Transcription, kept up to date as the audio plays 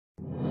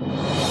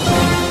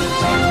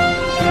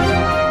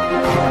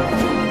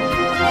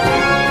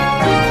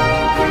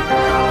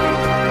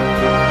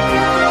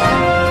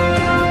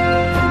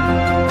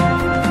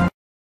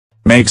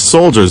make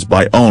soldiers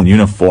buy own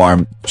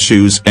uniform,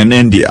 shoes in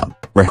India.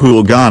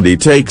 Rahul Gandhi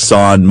takes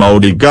on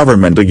Modi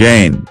government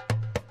again.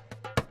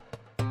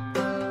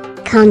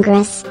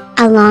 Congress,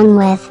 along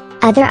with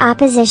other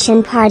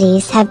opposition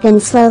parties, have been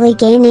slowly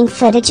gaining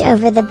footage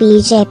over the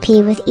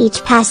BJP with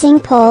each passing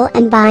poll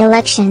and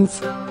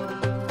by-elections.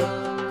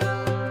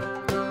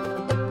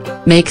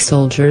 Make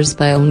soldiers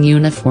buy own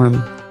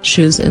uniform,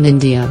 shoes in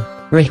India.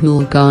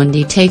 Rahul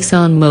Gandhi takes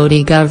on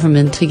Modi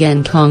government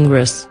again.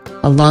 Congress,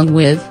 along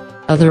with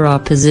other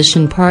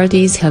opposition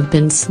parties, have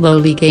been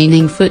slowly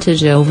gaining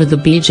footage over the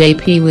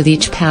BJP with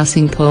each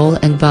passing poll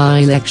and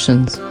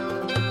by-elections.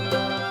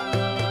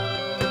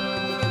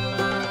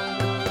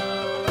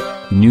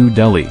 New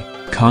Delhi,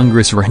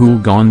 Congress.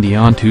 Rahul Gandhi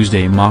on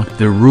Tuesday mocked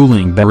the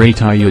ruling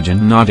Bharatiya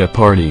Janata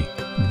Party,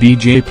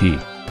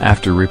 BJP,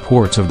 after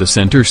reports of the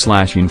centre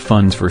slashing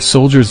funds for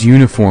soldiers'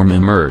 uniform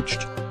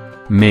emerged.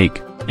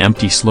 Make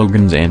empty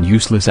slogans and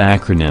useless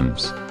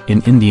acronyms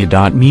in India.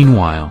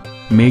 Meanwhile,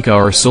 make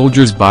our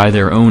soldiers buy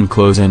their own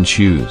clothes and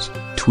shoes,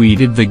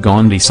 tweeted the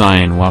Gandhi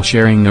scion while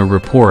sharing a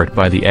report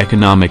by the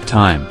Economic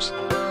Times.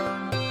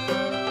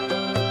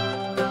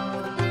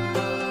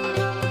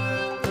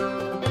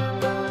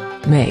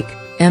 Make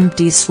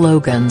empty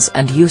slogans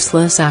and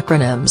useless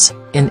acronyms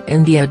in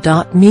India.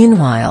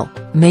 Meanwhile,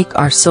 make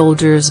our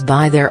soldiers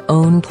buy their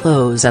own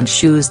clothes and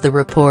shoes. The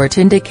report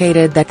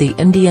indicated that the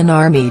Indian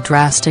Army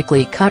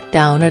drastically cut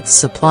down its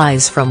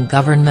supplies from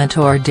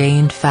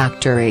government-ordained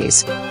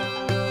factories.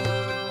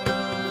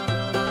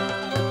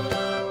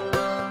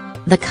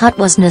 The cut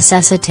was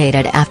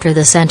necessitated after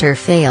the centre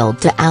failed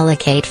to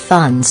allocate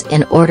funds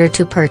in order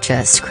to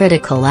purchase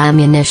critical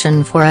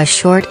ammunition for a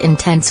short,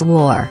 intense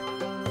war.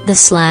 The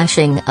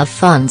slashing of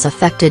funds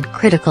affected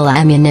critical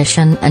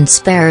ammunition and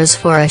spares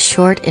for a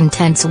short,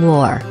 intense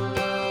war.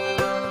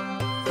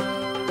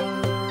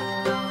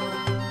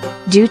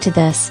 Due to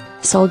this,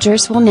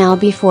 soldiers will now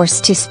be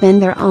forced to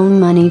spend their own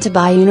money to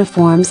buy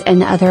uniforms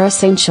and other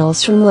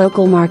essentials from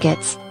local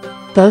markets.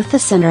 Both the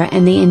centre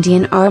and the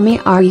Indian Army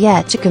are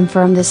yet to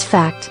confirm this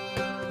fact.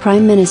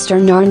 Prime Minister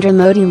Narendra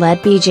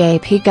Modi-led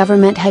BJP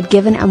government had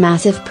given a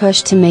massive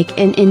push to Make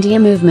in India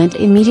movement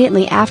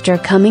immediately after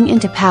coming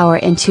into power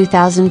in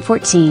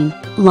 2014,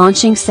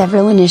 launching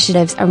several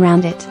initiatives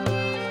around it.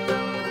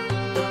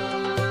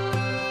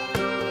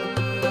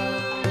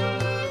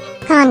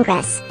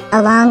 Congress,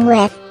 along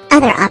with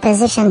other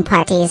opposition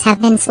parties,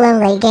 have been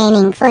slowly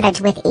gaining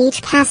footage with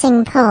each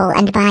passing poll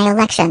and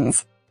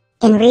by-elections.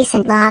 In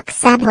recent Lok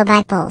Sabha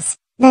by-polls,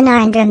 the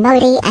Narendra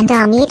Modi and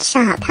Amit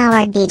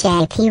Shah-powered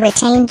BJP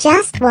retained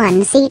just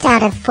 1 seat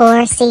out of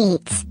 4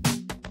 seats.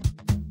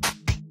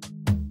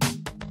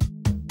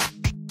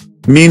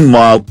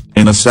 Meanwhile,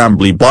 in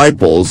assembly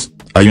by-polls,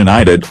 a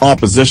united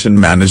opposition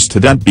managed to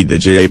dent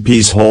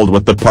BJP's hold,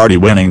 with the party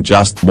winning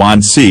just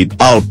 1 seat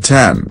out of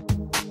 10.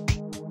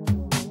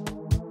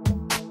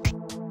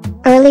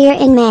 Earlier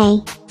in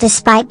May,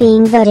 despite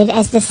being voted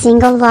as the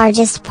single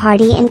largest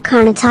party in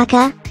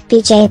Karnataka,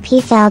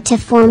 BJP failed to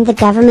form the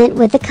government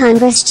with the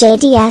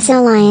Congress-JDS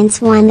alliance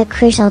won the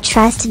crucial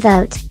trust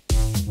vote.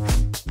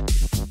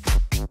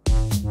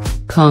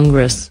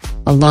 Congress,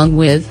 along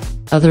with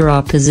other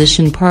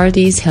opposition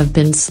parties, have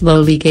been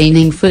slowly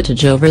gaining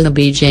footage over the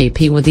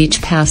BJP with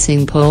each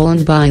passing poll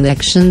and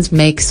by-elections.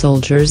 Make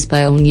soldiers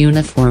buy own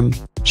uniform,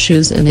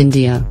 shoes in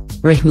India.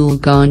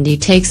 Rahul Gandhi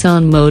takes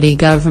on Modi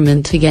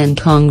government again.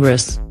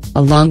 Congress,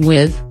 along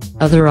with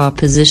other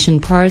opposition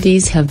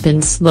parties, have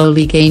been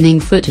slowly gaining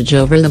footage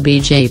over the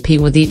BJP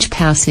with each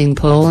passing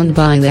poll and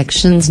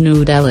by-elections.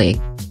 New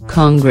Delhi,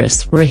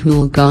 Congress.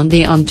 Rahul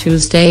Gandhi on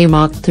Tuesday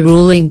mocked the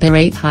ruling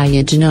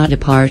Bharatiya Janata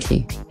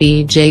Party,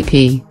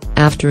 BJP,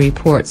 after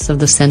reports of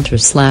the centre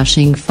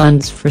slashing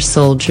funds for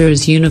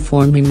soldiers'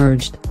 uniform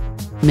emerged.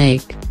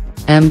 Make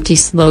empty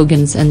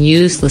slogans and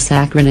useless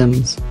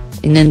acronyms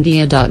in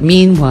India.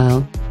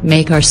 Meanwhile,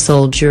 make our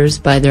soldiers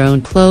buy their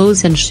own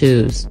clothes and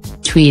shoes,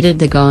 tweeted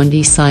the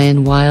Gandhi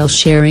scion while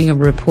sharing a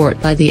report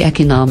by the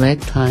Economic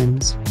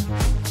Times.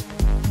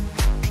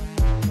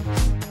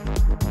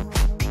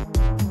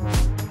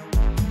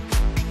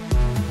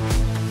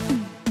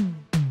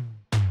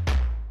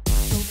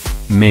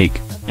 Make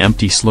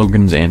empty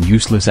slogans and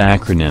useless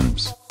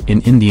acronyms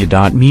in India.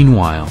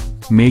 Meanwhile,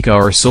 make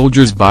our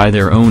soldiers buy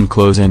their own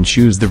clothes and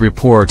shoes. The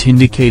report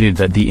indicated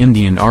that the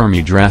Indian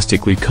Army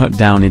drastically cut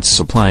down its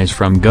supplies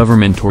from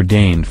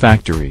government-ordained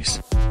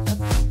factories.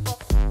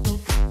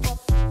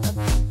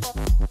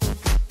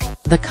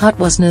 The cut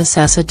was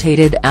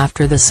necessitated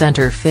after the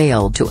centre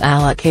failed to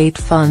allocate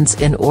funds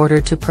in order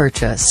to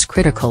purchase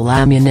critical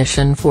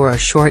ammunition for a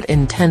short,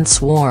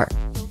 intense war.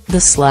 The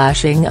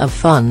slashing of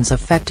funds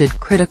affected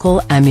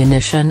critical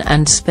ammunition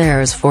and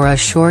spares for a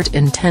short,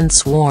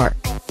 intense war.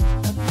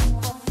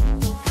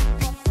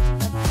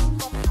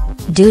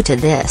 Due to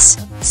this,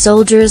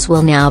 soldiers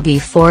will now be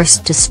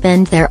forced to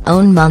spend their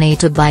own money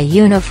to buy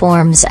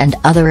uniforms and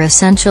other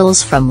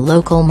essentials from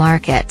local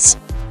markets.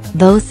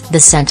 Both the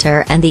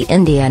centre and the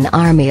Indian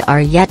Army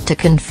are yet to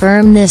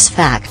confirm this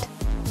fact.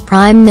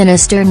 Prime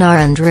Minister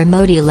Narendra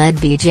Modi-led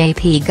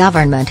BJP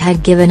government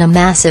had given a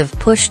massive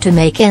push to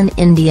make an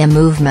India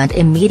movement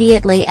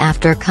immediately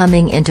after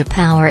coming into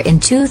power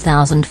in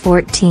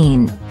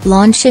 2014,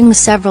 launching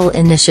several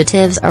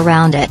initiatives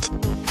around it.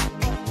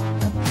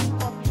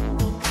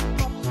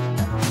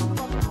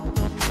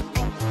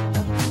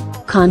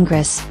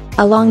 Congress,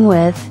 along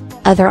with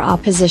other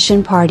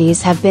opposition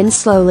parties, have been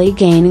slowly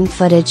gaining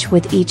footage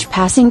with each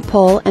passing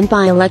poll and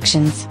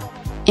by-elections.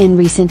 In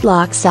recent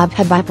Lok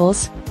Sabha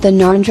polls, the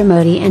Narendra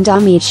Modi and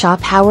Amit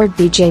Shah-powered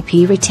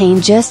BJP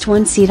retained just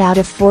 1 seat out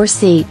of 4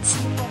 seats.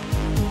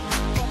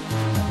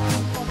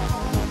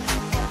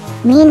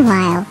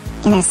 Meanwhile,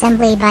 in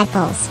assembly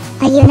by-polls,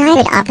 a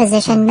united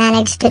opposition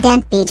managed to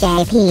dent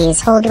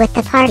BJP's hold, with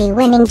the party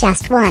winning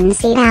just 1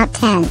 seat out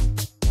 10.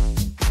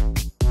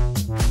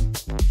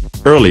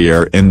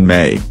 Earlier in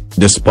May,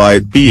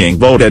 despite being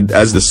voted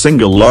as the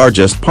single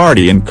largest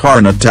party in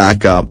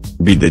Karnataka,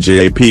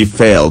 BJP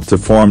failed to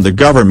form the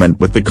government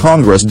with the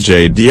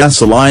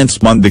Congress-JDS alliance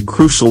on the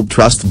crucial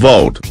trust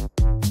vote.